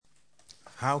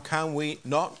How can we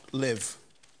not live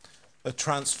a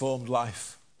transformed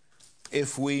life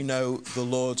if we know the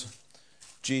Lord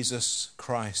Jesus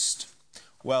Christ?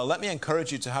 Well, let me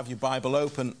encourage you to have your Bible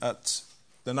open at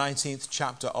the 19th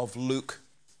chapter of Luke.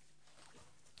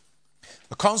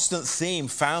 A constant theme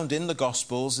found in the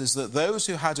Gospels is that those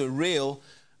who had a real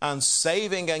and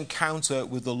saving encounter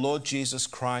with the Lord Jesus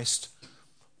Christ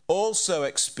also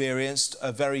experienced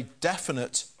a very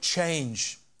definite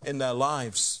change in their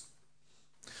lives.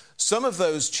 Some of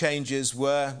those changes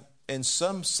were, in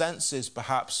some senses,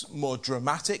 perhaps more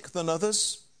dramatic than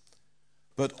others,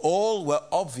 but all were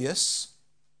obvious,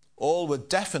 all were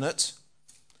definite,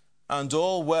 and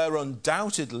all were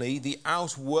undoubtedly the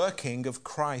outworking of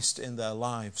Christ in their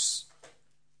lives.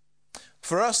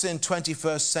 For us in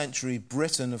 21st century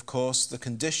Britain, of course, the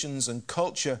conditions and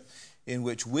culture in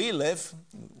which we live,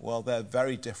 well, they're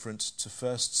very different to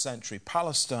first century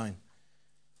Palestine.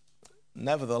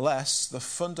 Nevertheless, the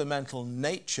fundamental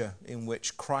nature in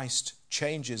which Christ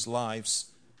changes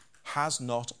lives has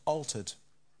not altered.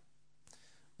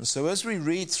 And so as we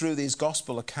read through these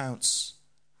gospel accounts,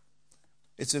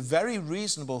 it's a very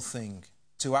reasonable thing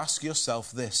to ask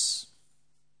yourself this: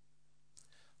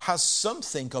 has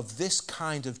something of this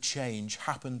kind of change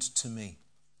happened to me?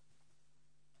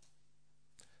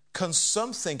 Can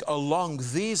something along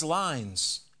these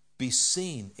lines be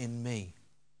seen in me?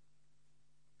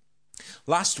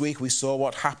 Last week we saw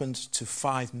what happened to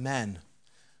 5 men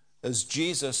as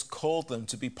Jesus called them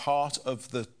to be part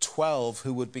of the 12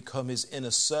 who would become his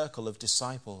inner circle of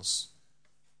disciples.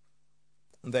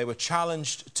 And they were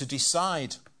challenged to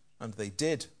decide, and they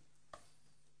did.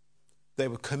 They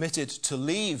were committed to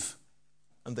leave,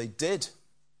 and they did.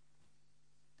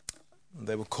 And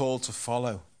they were called to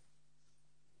follow,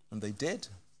 and they did.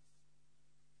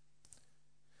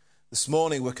 This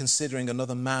morning we're considering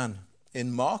another man in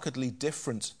markedly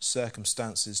different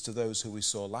circumstances to those who we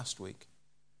saw last week.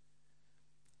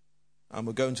 And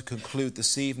we're going to conclude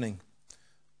this evening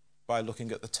by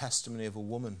looking at the testimony of a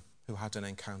woman who had an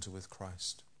encounter with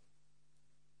Christ.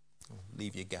 I'll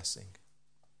leave you guessing.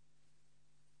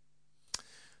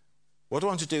 What I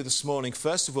want to do this morning,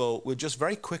 first of all, we'll just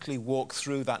very quickly walk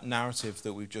through that narrative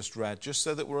that we've just read, just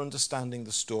so that we're understanding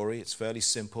the story. It's fairly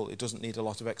simple. It doesn't need a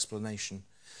lot of explanation.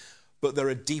 But there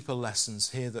are deeper lessons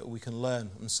here that we can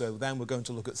learn. And so then we're going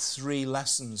to look at 3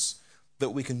 lessons that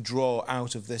we can draw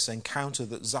out of this encounter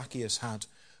that Zacchaeus had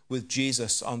with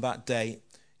Jesus on that day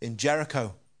in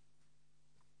Jericho.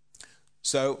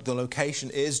 So the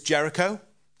location is Jericho,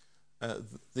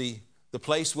 the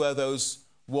place where those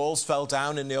walls fell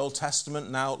down in the Old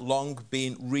Testament, now long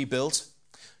been rebuilt.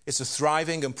 It's a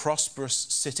thriving and prosperous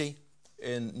city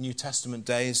in New Testament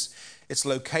days. It's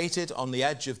located on the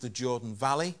edge of the Jordan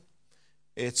Valley.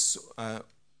 It's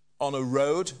on a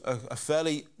road, a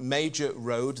fairly major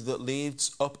road that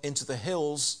leads up into the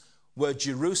hills where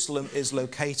Jerusalem is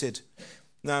located.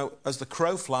 Now, as the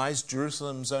crow flies,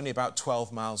 Jerusalem's only about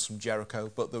 12 miles from Jericho,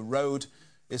 but the road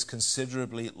is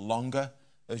considerably longer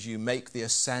as you make the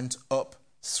ascent up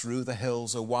through the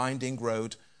hills, a winding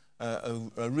road,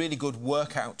 a really good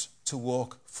workout to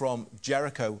walk from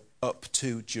Jericho up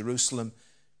to Jerusalem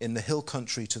in the hill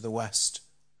country to the west.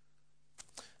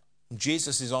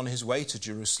 Jesus is on his way to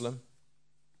Jerusalem.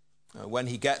 When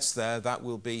he gets there, that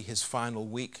will be his final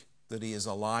week that he is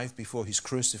alive before he's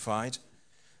crucified.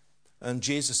 And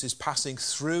Jesus is passing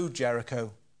through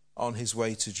Jericho on his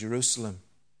way to Jerusalem.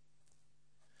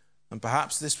 And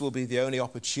perhaps this will be the only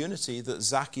opportunity that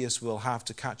Zacchaeus will have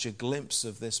to catch a glimpse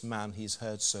of this man he's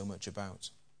heard so much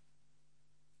about.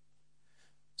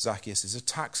 Zacchaeus is a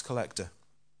tax collector.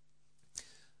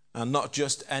 And not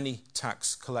just any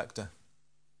tax collector.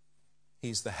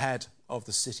 He's the head of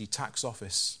the city tax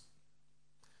office.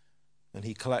 And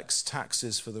he collects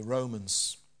taxes for the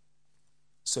Romans.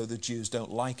 So the Jews don't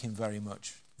like him very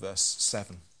much. Verse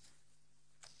 7.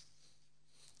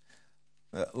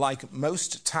 Like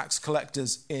most tax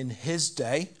collectors in his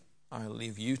day, I'll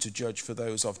leave you to judge for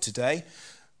those of today,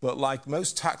 but like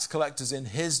most tax collectors in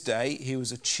his day, he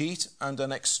was a cheat and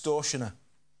an extortioner.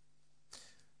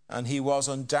 And he was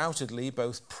undoubtedly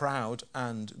both proud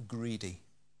and greedy.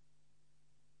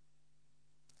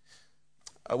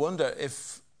 I wonder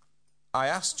if I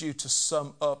asked you to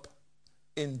sum up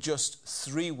in just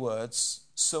 3 words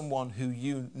someone who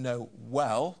you know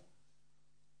well,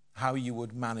 how you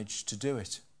would manage to do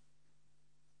it.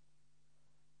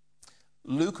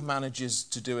 Luke manages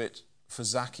to do it for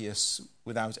Zacchaeus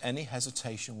without any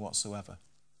hesitation whatsoever.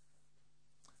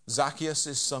 Zacchaeus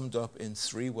is summed up in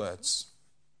 3 words.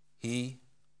 He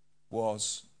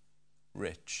was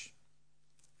rich.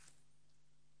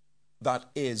 That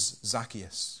is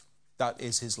Zacchaeus. That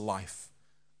is his life.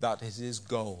 That is his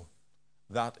goal.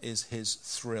 That is his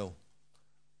thrill.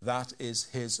 That is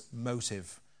his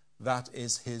motive. That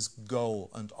is his goal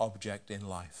and object in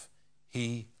life.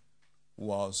 He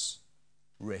was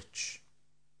rich.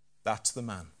 That's the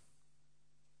man.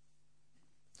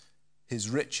 His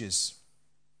riches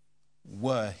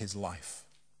were his life.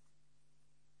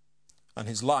 And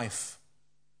his life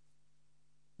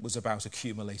was about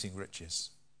accumulating riches.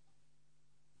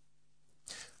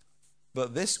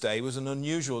 But this day was an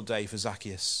unusual day for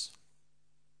Zacchaeus.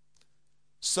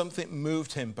 Something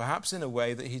moved him, perhaps in a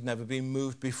way that he'd never been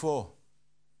moved before.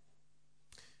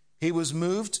 He was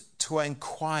moved to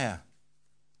inquire.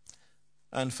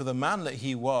 And for the man that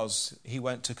he was, he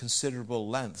went to considerable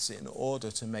lengths in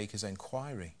order to make his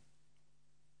inquiry.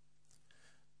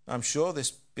 I'm sure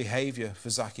this behavior for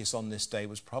Zacchaeus on this day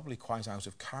was probably quite out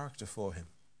of character for him,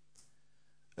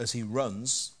 as he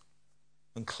runs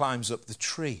and climbs up the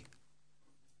tree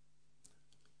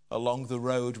along the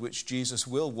road which Jesus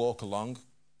will walk along,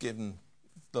 given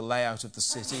the layout of the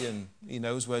city, and he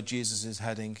knows where Jesus is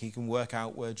heading. He can work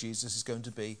out where Jesus is going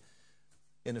to be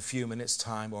in a few minutes'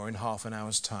 time or in half an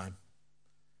hour's time.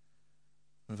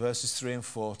 And verses 3 and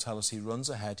 4 tell us he runs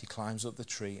ahead, he climbs up the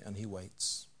tree, and he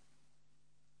waits.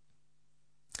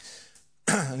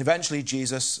 And eventually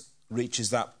Jesus reaches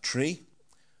that tree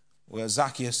where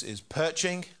Zacchaeus is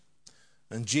perching,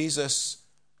 and Jesus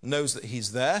knows that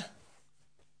he's there.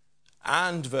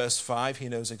 And verse 5, he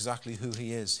knows exactly who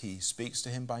he is. He speaks to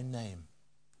him by name.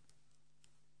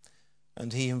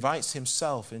 And he invites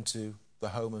himself into the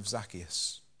home of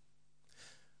Zacchaeus.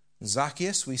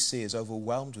 Zacchaeus, we see, is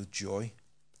overwhelmed with joy,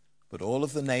 but all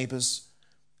of the neighbors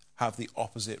have the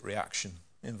opposite reaction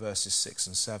in verses 6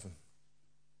 and 7.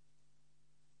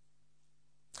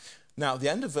 Now, at the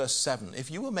end of verse 7, if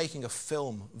you were making a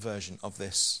film version of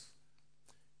this,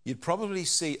 you'd probably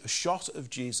see a shot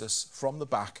of Jesus from the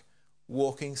back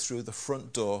walking through the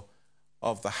front door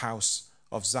of the house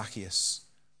of Zacchaeus.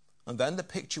 And then the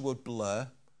picture would blur,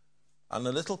 and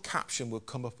a little caption would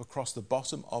come up across the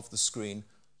bottom of the screen,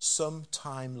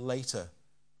 "Sometime later, ...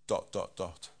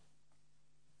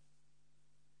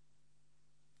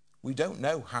 We don't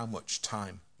know how much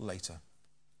time later.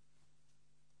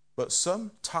 But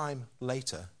some time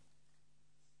later,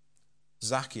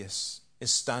 Zacchaeus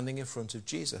is standing in front of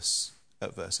Jesus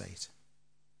at verse 8.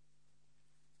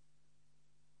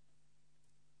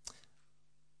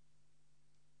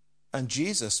 And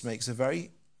Jesus makes a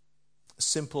very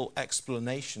simple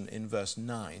explanation in verse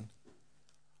 9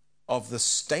 of the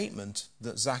statement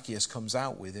that Zacchaeus comes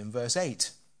out with in verse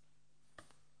 8.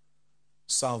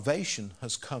 Salvation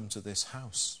has come to this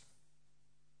house.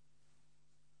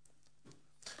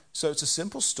 So it's a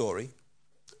simple story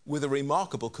with a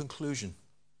remarkable conclusion.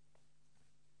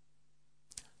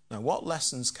 Now, what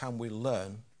lessons can we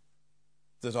learn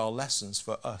that are lessons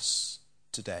for us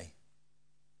today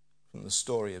from the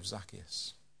story of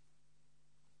Zacchaeus?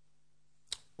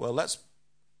 Well, let's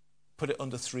put it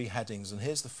under 3 headings, and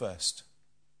here's the first.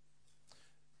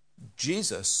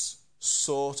 Jesus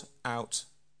sought out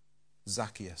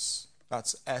Zacchaeus.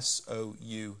 That's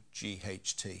S-O-U-G-H-T,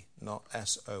 not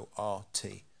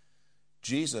S-O-R-T.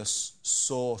 Jesus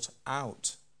sought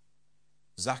out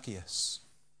Zacchaeus.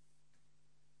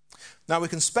 Now, we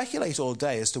can speculate all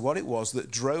day as to what it was that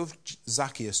drove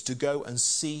Zacchaeus to go and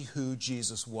see who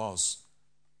Jesus was.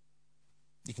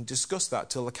 You can discuss that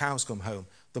till the cows come home.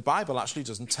 The Bible actually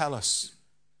doesn't tell us.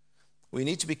 We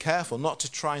need to be careful not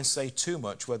to try and say too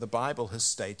much where the Bible has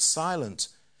stayed silent.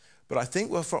 But I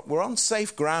think we're on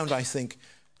safe ground, I think,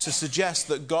 to suggest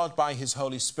that God, by his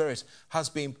Holy Spirit, has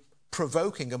been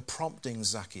provoking and prompting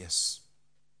Zacchaeus.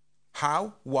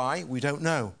 How? Why? We don't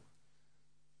know.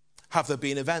 Have there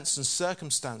been events and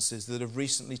circumstances that have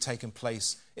recently taken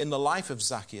place in the life of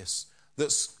Zacchaeus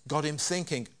that's got him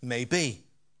thinking? Maybe.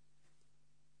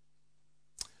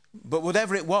 But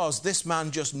whatever it was, this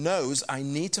man just knows, I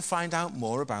need to find out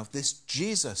more about this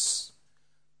Jesus.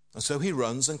 And so he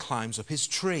runs and climbs up his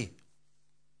tree.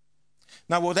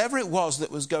 Now, whatever it was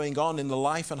that was going on in the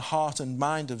life and heart and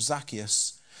mind of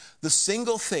Zacchaeus, the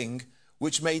single thing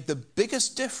which made the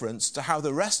biggest difference to how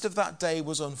the rest of that day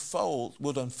would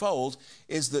unfold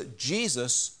is that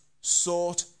Jesus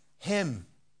sought him.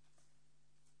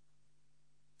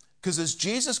 Because as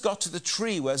Jesus got to the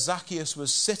tree where Zacchaeus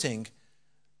was sitting,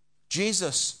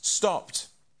 Jesus stopped.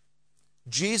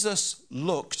 Jesus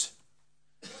looked.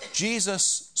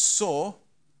 Jesus saw.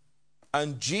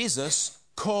 And Jesus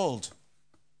called.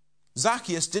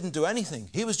 Zacchaeus didn't do anything.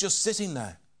 He was just sitting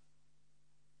there.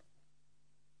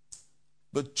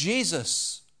 But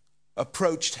Jesus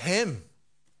approached him.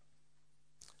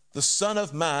 The Son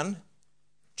of Man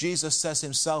Jesus says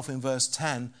himself in verse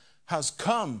 10, has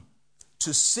come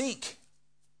to seek.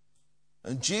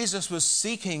 And Jesus was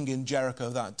seeking in Jericho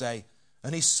that day,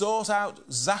 and he sought out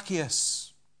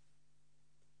Zacchaeus.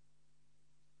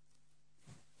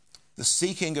 The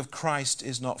seeking of Christ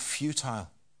is not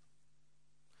futile.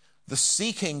 The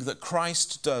seeking that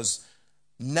Christ does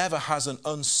never has an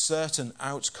uncertain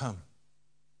outcome.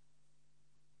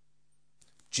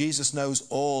 Jesus knows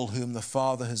all whom the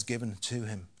Father has given to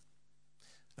him.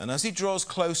 And as he draws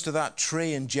close to that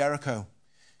tree in Jericho,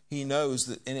 he knows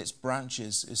that in its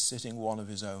branches is sitting one of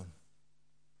his own.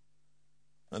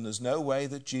 And there's no way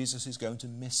that Jesus is going to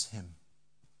miss him.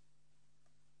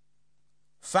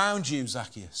 Found you,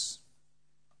 Zacchaeus.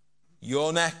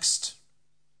 You're next.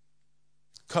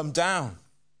 Come down.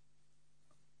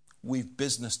 We've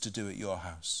business to do at your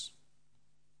house.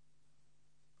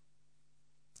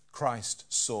 Christ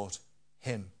sought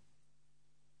him.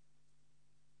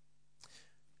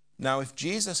 Now, if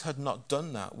Jesus had not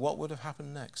done that, what would have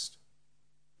happened next?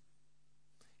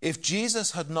 If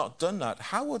Jesus had not done that,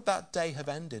 how would that day have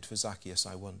ended for Zacchaeus,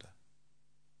 I wonder?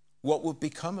 What would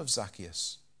become of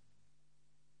Zacchaeus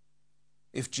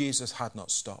if Jesus had not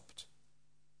stopped?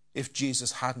 If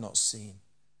Jesus had not seen?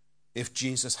 If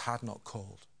Jesus had not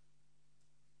called?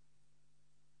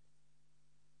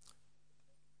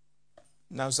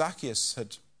 Now, Zacchaeus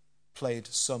had played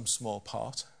some small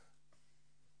part,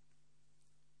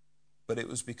 but it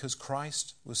was because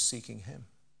Christ was seeking him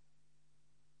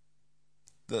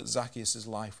that Zacchaeus'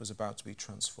 life was about to be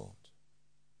transformed.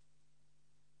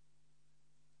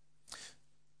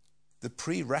 The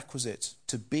prerequisite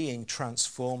to being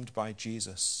transformed by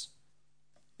Jesus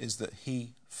is that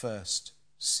he first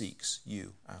seeks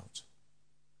you out.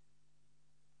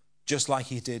 Just like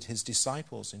he did his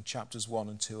disciples in chapters 1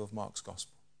 and 2 of Mark's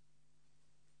Gospel.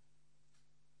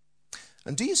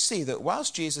 And do you see that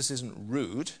whilst Jesus isn't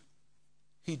rude,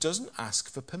 he doesn't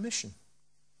ask for permission?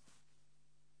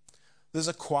 There's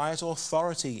a quiet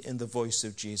authority in the voice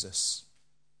of Jesus.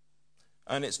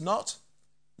 And it's not,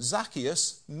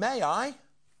 Zacchaeus, may I?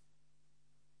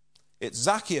 It's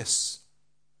Zacchaeus.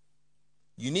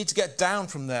 You need to get down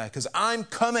from there because I'm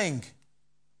coming.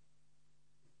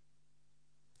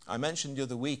 I mentioned the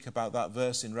other week about that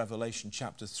verse in Revelation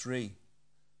chapter 3,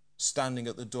 standing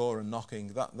at the door and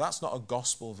knocking. That's not a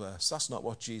gospel verse. That's not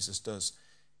what Jesus does.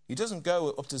 He doesn't go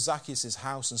up to Zacchaeus'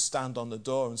 house and stand on the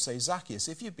door and say, Zacchaeus,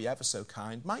 if you'd be ever so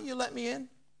kind, might you let me in?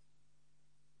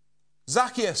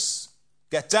 Zacchaeus,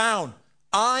 get down.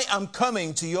 I am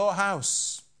coming to your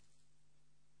house.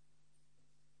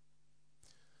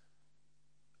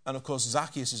 And of course,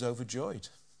 Zacchaeus is overjoyed.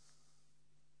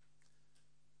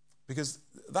 Because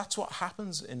that's what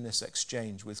happens in this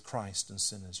exchange with Christ and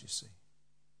sinners, you see.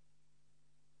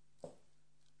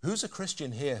 Who's a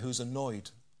Christian here who's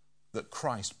annoyed that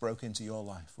Christ broke into your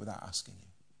life without asking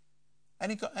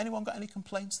you? Anyone got any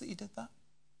complaints that he did that?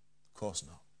 Of course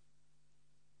not.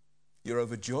 You're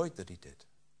overjoyed that he did.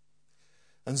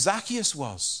 And Zacchaeus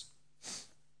was.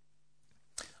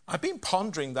 I've been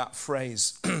pondering that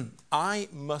phrase, I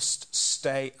must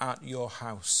stay at your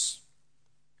house.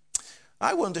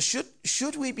 I wonder,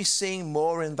 should we be seeing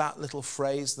more in that little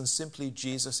phrase than simply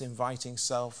Jesus inviting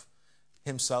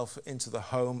himself into the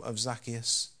home of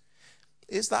Zacchaeus?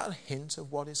 Is that a hint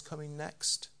of what is coming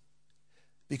next?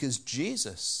 Because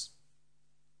Jesus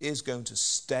is going to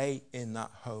stay in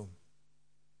that home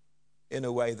in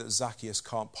a way that Zacchaeus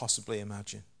can't possibly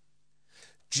imagine.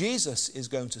 Jesus is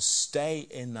going to stay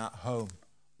in that home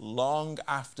long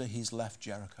after he's left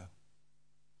Jericho.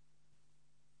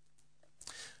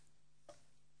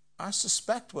 I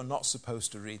suspect we're not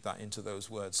supposed to read that into those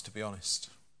words, to be honest.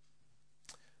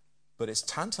 But it's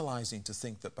tantalizing to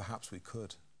think that perhaps we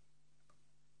could.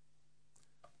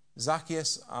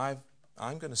 Zacchaeus, I'm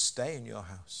going to stay in your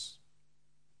house.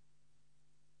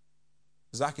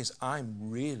 Zacchaeus, I'm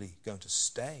really going to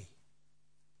stay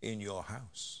in your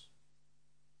house.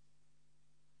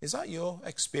 Is that your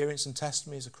experience and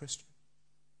testimony as a Christian?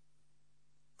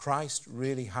 Christ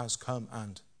really has come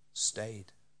and stayed.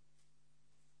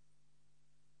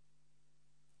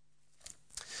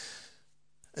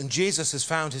 And Jesus has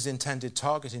found his intended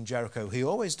target in Jericho. He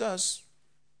always does.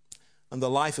 And the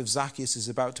life of Zacchaeus is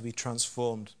about to be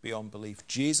transformed beyond belief.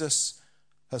 Jesus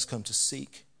has come to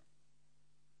seek.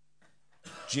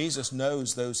 Jesus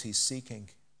knows those he's seeking.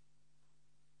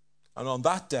 And on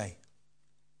that day,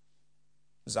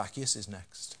 Zacchaeus is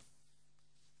next.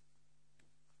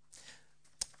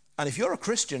 And if you're a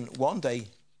Christian, one day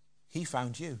he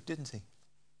found you, didn't he?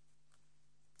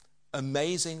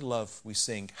 Amazing love we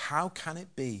sing. How can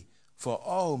it be? For,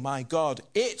 oh my God,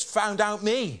 it found out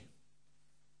me.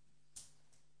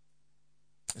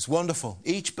 It's wonderful.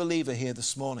 Each believer here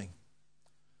this morning,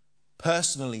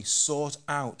 personally sought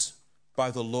out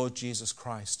by the Lord Jesus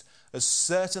Christ, as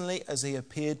certainly as he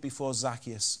appeared before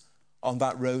Zacchaeus on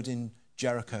that road in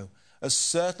Jericho, as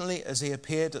certainly as he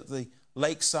appeared at the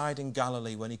lakeside in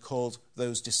Galilee when he called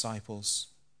those disciples,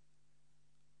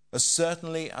 as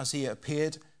certainly as he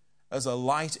appeared as a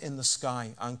light in the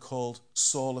sky and called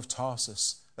Saul of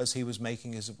Tarsus as he was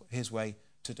making his way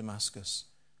to Damascus.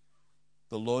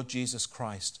 The Lord Jesus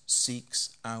Christ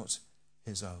seeks out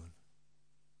his own.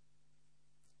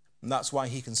 And that's why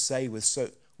he can say with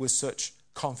such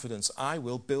confidence, I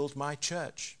will build my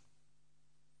church.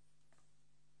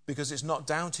 Because it's not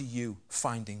down to you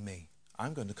finding me.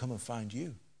 I'm going to come and find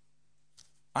you.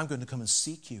 I'm going to come and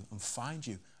seek you and find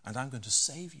you, and I'm going to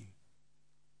save you.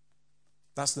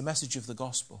 That's the message of the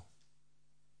gospel.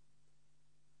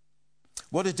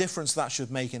 What a difference that should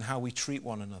make in how we treat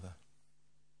one another.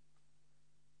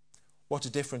 What a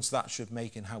difference that should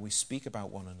make in how we speak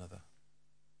about one another.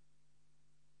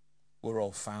 We're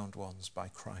all found ones by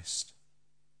Christ.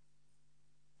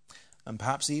 And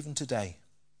perhaps even today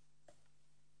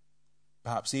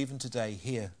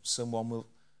here, someone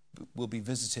will be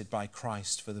visited by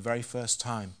Christ for the very first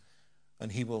time,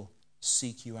 and he will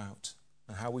seek you out.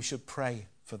 And how we should pray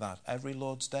for that every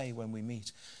Lord's Day when we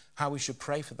meet. How we should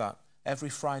pray for that every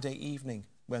Friday evening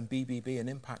when BBB and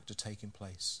Impact are taking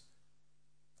place.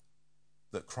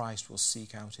 That Christ will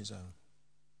seek out his own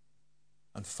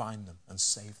and find them and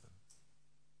save them.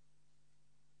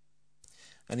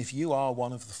 And if you are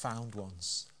one of the found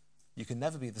ones, you can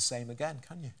never be the same again,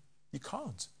 can you? You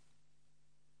can't.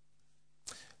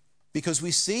 Because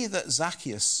we see that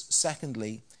Zacchaeus,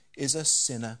 secondly, is a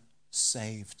sinner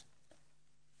saved.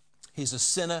 He's a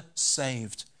sinner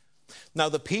saved. Now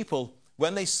the people,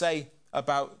 when they say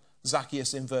about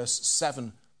Zacchaeus in verse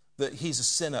 7 that he's a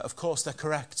sinner, of course they're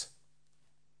correct.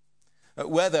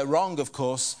 Where they're wrong, of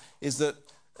course, is that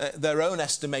their own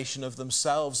estimation of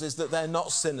themselves is that they're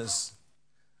not sinners.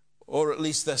 Or at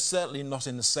least they're certainly not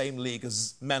in the same league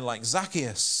as men like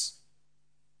Zacchaeus.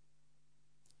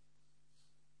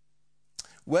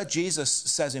 Where Jesus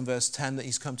says in verse 10 that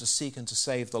he's come to seek and to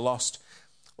save the lost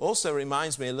also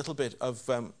reminds me a little bit of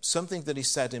something that he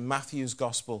said in Matthew's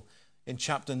Gospel in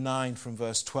chapter 9 from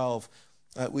verse 12.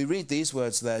 We read these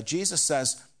words there. Jesus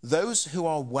says, "Those who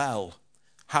are well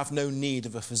have no need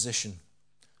of a physician,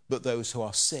 but those who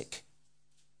are sick.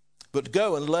 But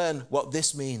go and learn what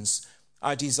this means.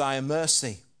 I desire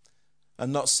mercy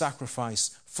and not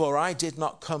sacrifice, for I did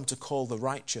not come to call the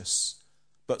righteous,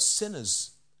 but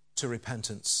sinners to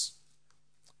repentance."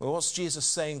 Well, what's Jesus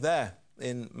saying there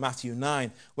in Matthew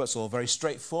 9? Well, it's all very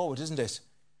straightforward, isn't it?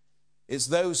 It's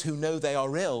those who know they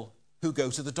are ill who go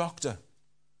to the doctor.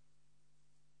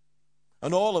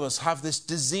 And all of us have this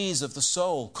disease of the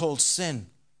soul called sin.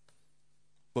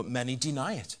 But many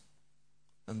deny it.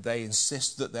 And they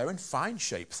insist that they're in fine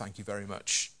shape, thank you very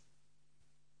much.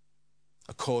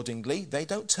 Accordingly, they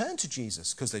don't turn to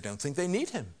Jesus because they don't think they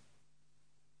need him.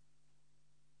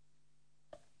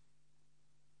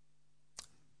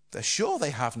 They're sure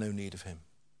they have no need of him.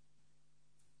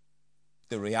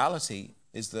 The reality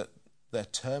is that they're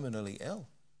terminally ill,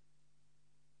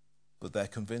 but they're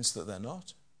convinced that they're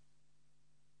not.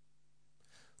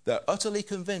 They're utterly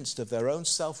convinced of their own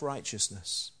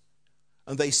self-righteousness,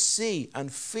 and they see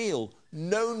and feel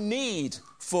no need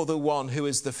for the one who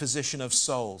is the physician of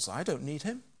souls. I don't need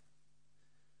him.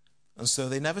 And so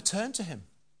they never turn to him.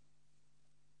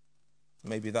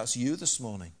 Maybe that's you this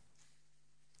morning.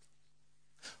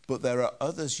 But there are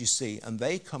others, you see, and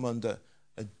they come under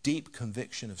a deep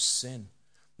conviction of sin.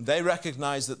 They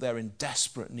recognize that they're in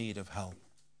desperate need of help.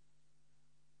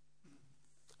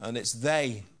 And it's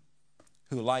they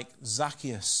who, like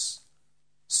Zacchaeus,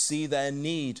 see their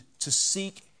need to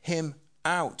seek him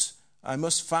out. I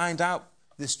must find out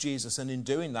this Jesus, and in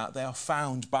doing that, they are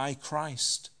found by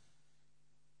Christ.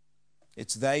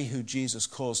 It's they who Jesus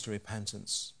calls to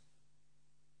repentance.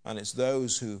 And it's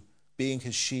those who, being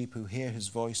his sheep, who hear his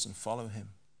voice and follow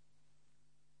him.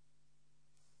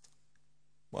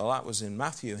 Well, that was in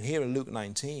Matthew. And here in Luke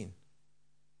 19,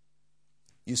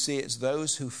 you see it's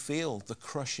those who feel the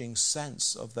crushing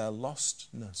sense of their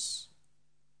lostness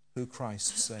who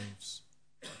Christ saves.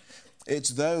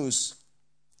 It's those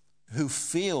who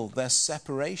feel their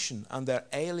separation and their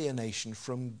alienation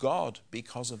from God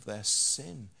because of their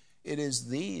sin. It is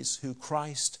these who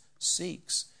Christ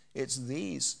seeks. It's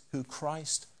these who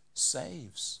Christ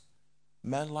saves.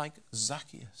 Men like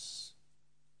Zacchaeus.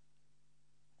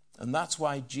 And that's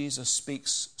why Jesus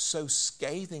speaks so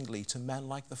scathingly to men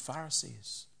like the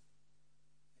Pharisees.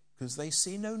 Because they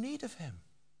see no need of him.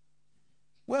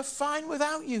 We're fine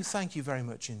without you, thank you very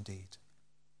much indeed.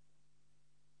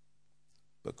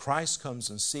 But Christ comes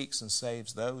and seeks and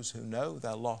saves those who know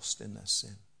they're lost in their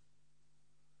sin.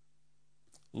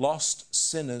 Lost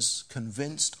sinners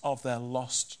convinced of their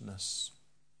lostness.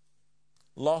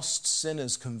 Lost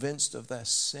sinners convinced of their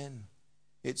sin.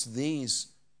 It's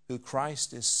these who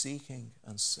Christ is seeking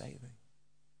and saving.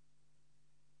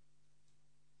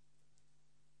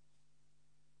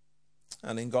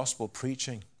 And in gospel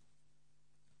preaching,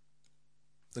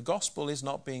 the gospel is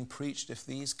not being preached if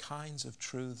these kinds of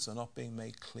truths are not being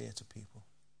made clear to people.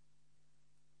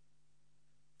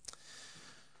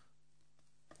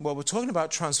 Well, we're talking about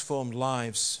transformed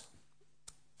lives.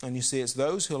 And you see, it's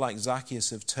those who, like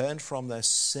Zacchaeus, have turned from their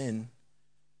sin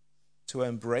to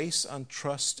embrace and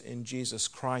trust in Jesus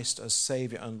Christ as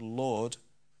Savior and Lord,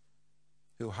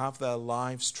 who have their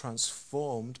lives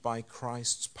transformed by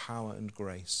Christ's power and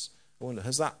grace. I wonder,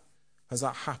 has that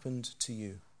happened to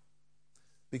you?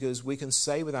 Because we can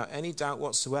say without any doubt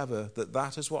whatsoever that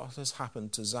that is what has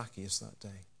happened to Zacchaeus that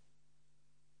day.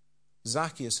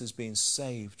 Zacchaeus has been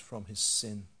saved from his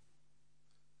sin.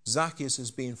 Zacchaeus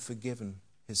has been forgiven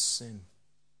his sin.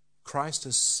 Christ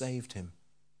has saved him.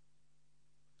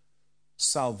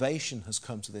 Salvation has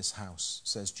come to this house,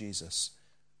 says Jesus.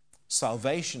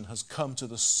 Salvation has come to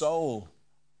the soul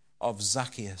of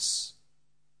Zacchaeus.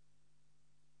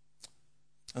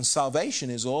 And salvation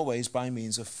is always by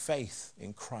means of faith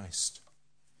in Christ.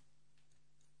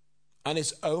 And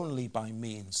it's only by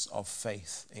means of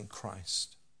faith in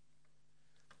Christ.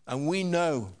 And we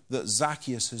know that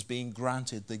Zacchaeus has been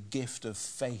granted the gift of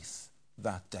faith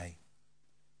that day.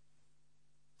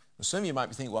 And some of you might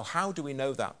be thinking, well, how do we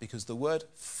know that? Because the word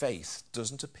faith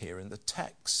doesn't appear in the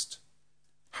text.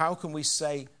 How can we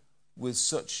say with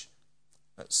such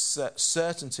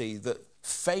certainty that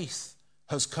faith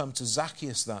has come to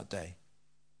Zacchaeus that day?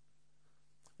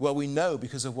 Well, we know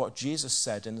because of what Jesus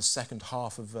said in the second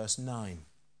half of verse 9.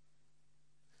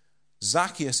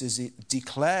 Zacchaeus is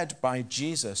declared by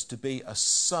Jesus to be a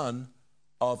son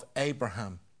of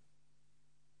Abraham.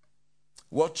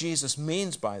 What Jesus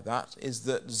means by that is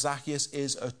that Zacchaeus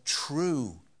is a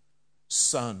true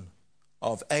son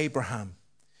of Abraham.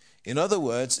 In other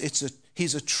words,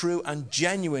 he's a true and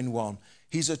genuine one.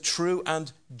 He's a true and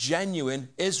genuine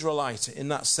Israelite in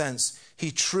that sense.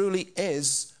 He truly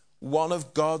is one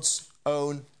of God's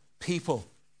own people.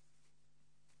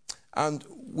 And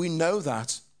we know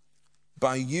that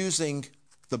by using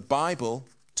the Bible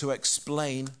to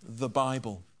explain the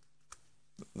Bible.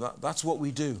 That's what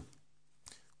we do.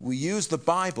 We use the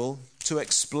Bible to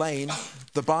explain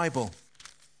the Bible.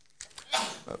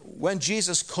 When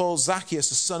Jesus calls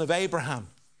Zacchaeus a son of Abraham,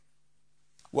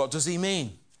 what does he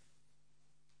mean?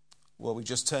 Well, we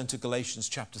just turn to Galatians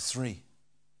chapter 3.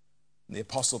 And the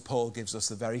Apostle Paul gives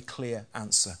us a very clear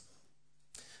answer.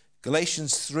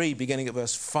 Galatians 3, beginning at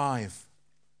verse 5.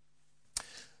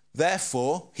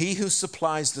 Therefore, he who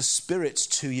supplies the Spirit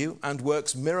to you and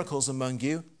works miracles among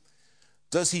you,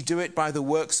 does he do it by the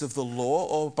works of the law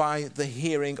or by the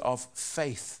hearing of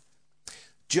faith?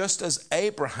 Just as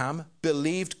Abraham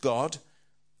believed God,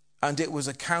 and it was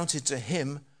accounted to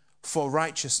him for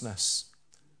righteousness.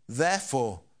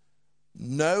 Therefore,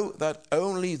 know that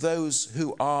only those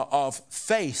who are of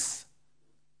faith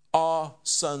are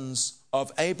sons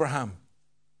of Abraham.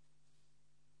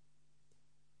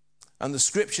 And the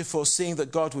scripture, foreseeing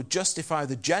that God would justify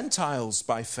the Gentiles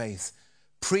by faith,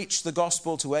 preached the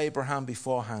gospel to Abraham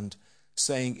beforehand,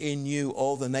 saying, in you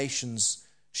all the nations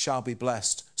shall be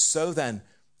blessed. So then,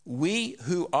 we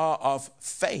who are of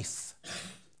faith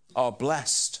are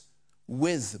blessed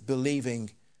with believing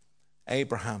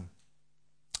Abraham.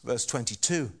 Verse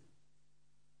 22.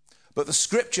 But the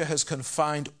scripture has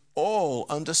confined all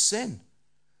under sin,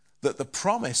 that the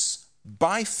promise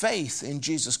by faith in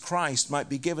Jesus Christ might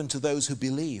be given to those who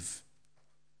believe.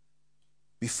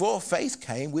 Before faith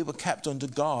came, we were kept under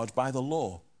guard by the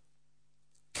law,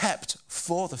 kept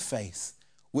for the faith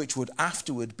which would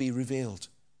afterward be revealed.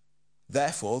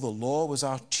 Therefore, the law was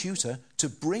our tutor to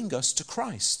bring us to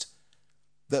Christ,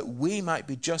 that we might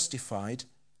be justified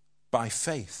by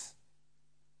faith.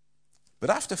 But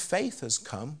after faith has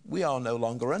come, we are no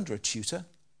longer under a tutor,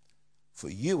 for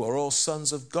you are all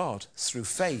sons of God through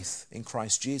faith in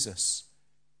Christ Jesus.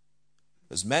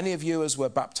 As many of you as were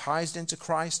baptized into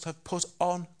Christ have put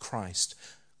on Christ.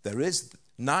 There is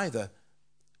neither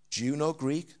Jew nor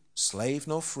Greek, slave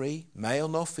nor free, male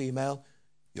nor female.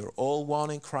 You're all one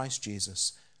in Christ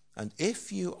Jesus. And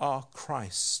if you are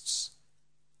Christ's,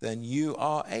 then you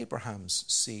are Abraham's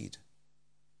seed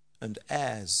and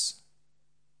heirs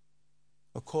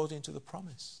according to the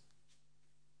promise.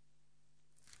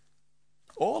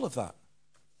 All of that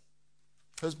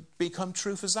has become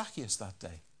true for Zacchaeus that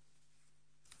day.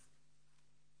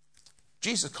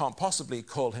 Jesus can't possibly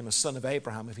call him a son of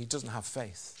Abraham if he doesn't have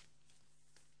faith.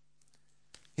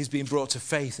 He's been brought to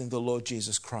faith in the Lord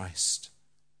Jesus Christ.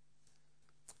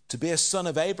 To be a son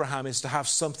of Abraham is to have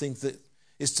something that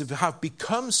is to have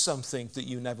become something that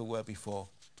you never were before.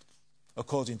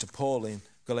 According to Paul in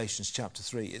Galatians chapter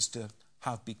 3, it's to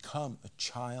have become a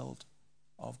child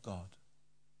of God.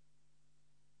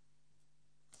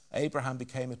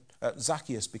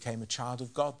 Zacchaeus became a child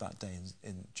of God that day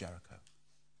in Jericho.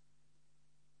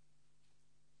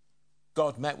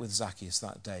 God met with Zacchaeus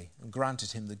that day and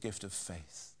granted him the gift of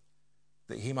faith,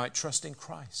 that he might trust in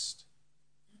Christ.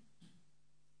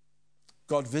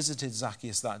 God visited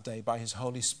Zacchaeus that day by his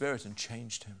Holy Spirit and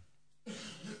changed him.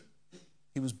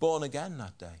 He was born again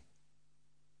that day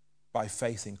by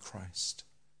faith in Christ.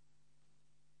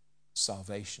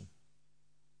 Salvation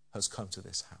has come to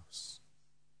this house.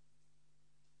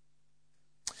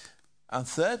 And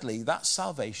thirdly, that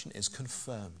salvation is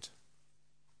confirmed.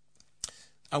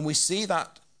 And we see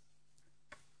that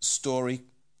salvation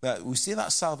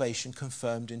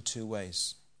confirmed in two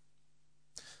ways.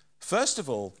 First of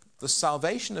all, the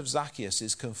salvation of Zacchaeus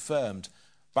is confirmed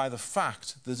by the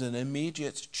fact that an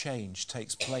immediate change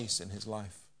takes place in his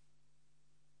life.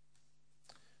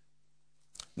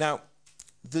 Now,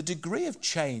 the degree of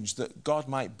change that God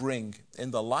might bring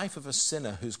in the life of a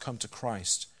sinner who's come to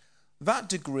Christ, that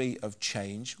degree of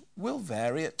change will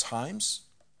vary at times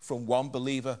from one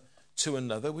believer to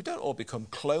another. We don't all become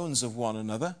clones of one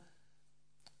another.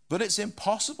 But it's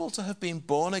impossible to have been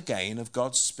born again of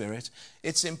God's Spirit.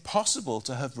 It's impossible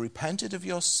to have repented of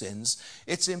your sins.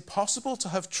 It's impossible to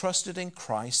have trusted in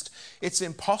Christ. It's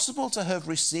impossible to have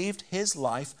received his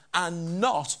life and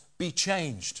not be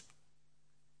changed.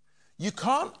 You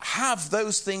can't have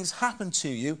those things happen to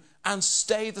you and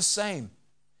stay the same.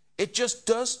 It just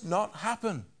does not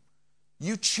happen.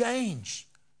 You change.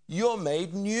 You're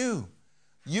made new.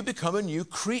 You become a new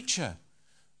creature.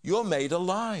 You're made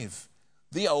alive.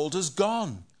 The old is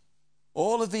gone.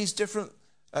 All of these different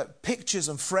pictures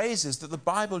and phrases that the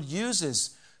Bible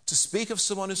uses to speak of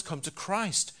someone who's come to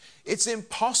Christ. It's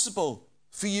impossible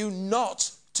for you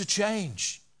not to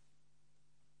change.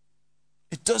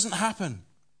 It doesn't happen.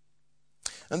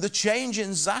 And the change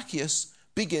in Zacchaeus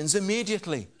begins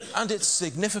immediately, and it's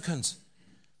significant.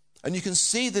 And you can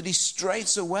see that he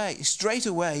straight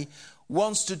away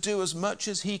wants to do as much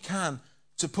as he can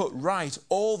to put right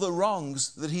all the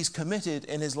wrongs that he's committed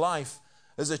in his life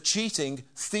as a cheating,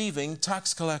 thieving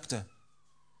tax collector.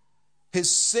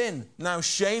 His sin now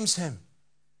shames him.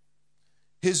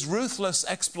 His ruthless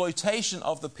exploitation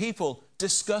of the people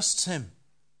disgusts him.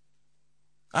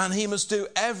 And he must do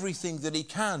everything that he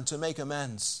can to make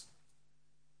amends.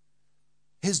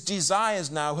 His desires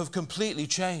now have completely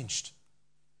changed.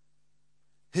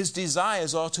 His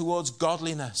desires are towards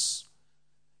godliness.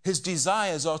 His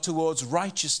desires are towards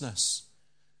righteousness.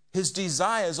 His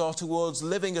desires are towards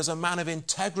living as a man of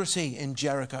integrity in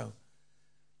Jericho.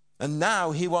 And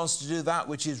now he wants to do that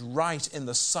which is right in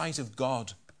the sight of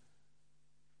God.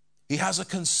 He has a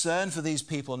concern for these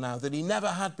people now that he never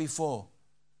had before.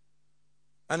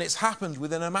 And it's happened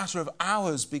within a matter of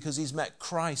hours because he's met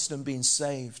Christ and been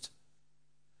saved.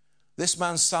 This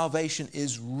man's salvation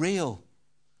is real,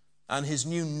 and his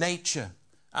new nature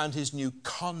and his new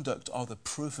conduct are the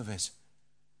proof of it.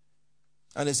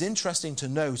 And it's interesting to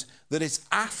note that it's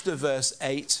after verse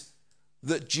 8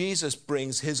 that Jesus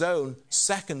brings his own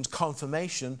second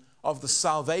confirmation of the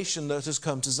salvation that has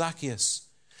come to Zacchaeus.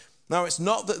 Now, it's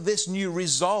not that this new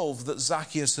resolve that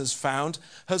Zacchaeus has found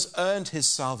has earned his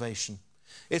salvation.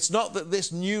 It's not that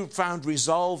this newfound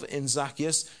resolve in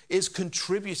Zacchaeus is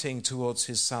contributing towards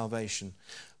his salvation.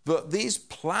 But these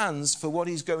plans for what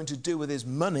he's going to do with his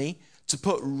money to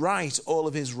put right all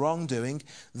of his wrongdoing,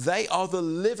 they are the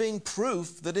living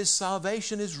proof that his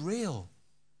salvation is real.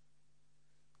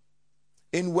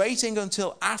 In waiting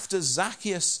until after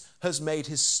Zacchaeus has made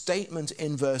his statement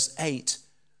in verse 8,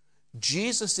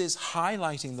 Jesus is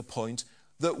highlighting the point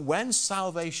that when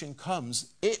salvation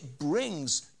comes, it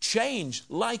brings change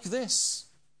like this.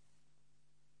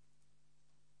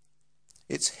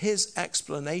 It's his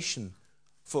explanation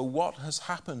for what has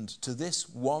happened to this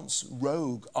once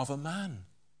rogue of a man.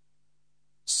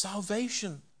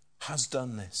 Salvation has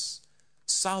done this.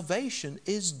 Salvation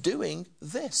is doing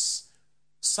this.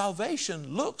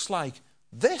 Salvation looks like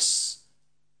this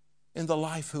in the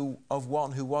life of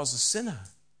one who was a sinner.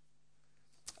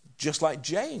 Just like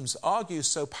James argues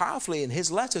so powerfully in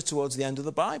his letter towards the end of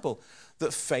the Bible,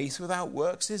 that faith without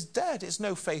works is dead. It's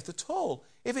no faith at all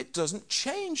if it doesn't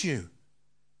change you.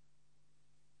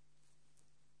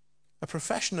 A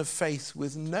profession of faith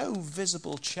with no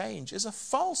visible change is a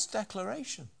false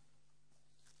declaration.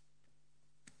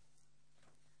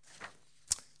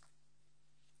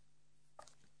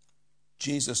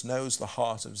 Jesus knows the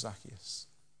heart of Zacchaeus.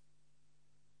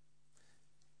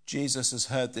 Jesus has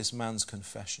heard this man's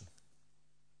confession.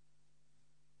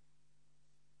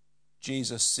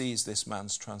 Jesus sees this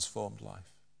man's transformed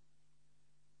life.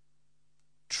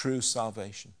 True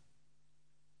salvation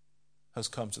has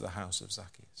come to the house of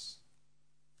Zacchaeus.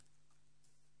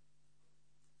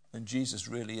 And Jesus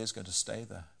really is going to stay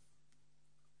there.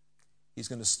 He's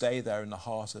going to stay there in the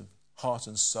heart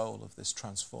and soul of this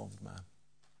transformed man.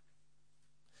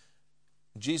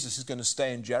 Jesus is going to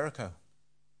stay in Jericho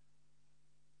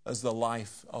as the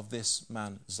life of this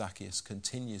man Zacchaeus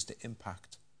continues to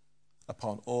impact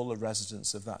upon all the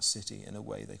residents of that city in a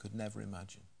way they could never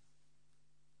imagine.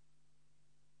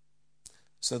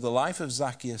 So the life of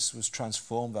Zacchaeus was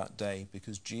transformed that day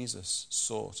because Jesus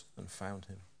sought and found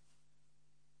him.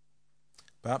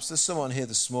 Perhaps there's someone here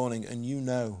this morning and you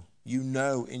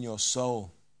know in your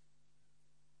soul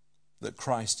that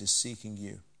Christ is seeking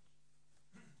you.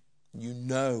 You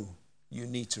know you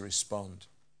need to respond.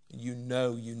 You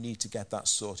know you need to get that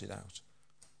sorted out.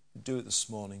 Do it this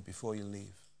morning before you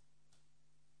leave.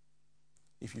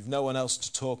 If you've no one else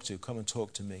to talk to, come and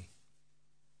talk to me.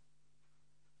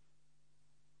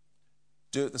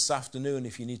 Do it this afternoon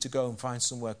if you need to go and find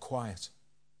somewhere quiet.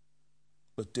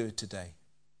 But do it today.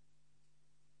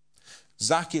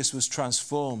 Zacchaeus was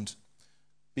transformed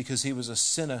because he was a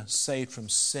sinner saved from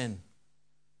sin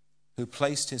who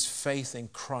placed his faith in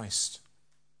Christ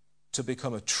to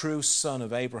become a true son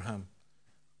of Abraham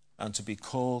and to be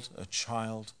called a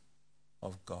child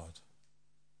of God.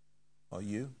 Are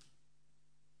you?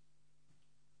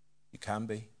 You can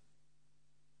be.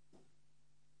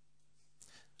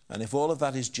 And if all of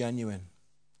that is genuine,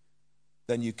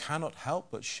 then you cannot help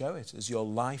but show it as your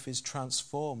life is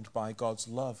transformed by God's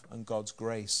love and God's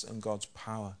grace and God's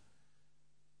power,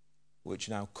 which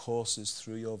now courses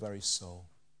through your very soul.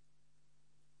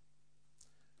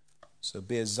 So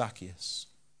be as Zacchaeus.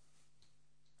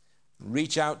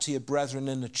 Reach out to your brethren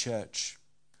in the church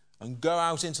and go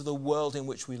out into the world in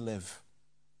which we live.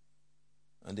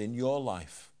 And in your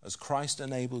life, as Christ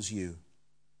enables you,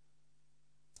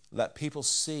 let people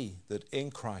see that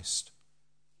in Christ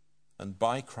and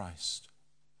by Christ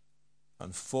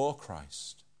and for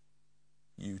Christ,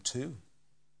 you too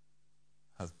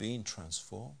have been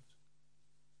transformed.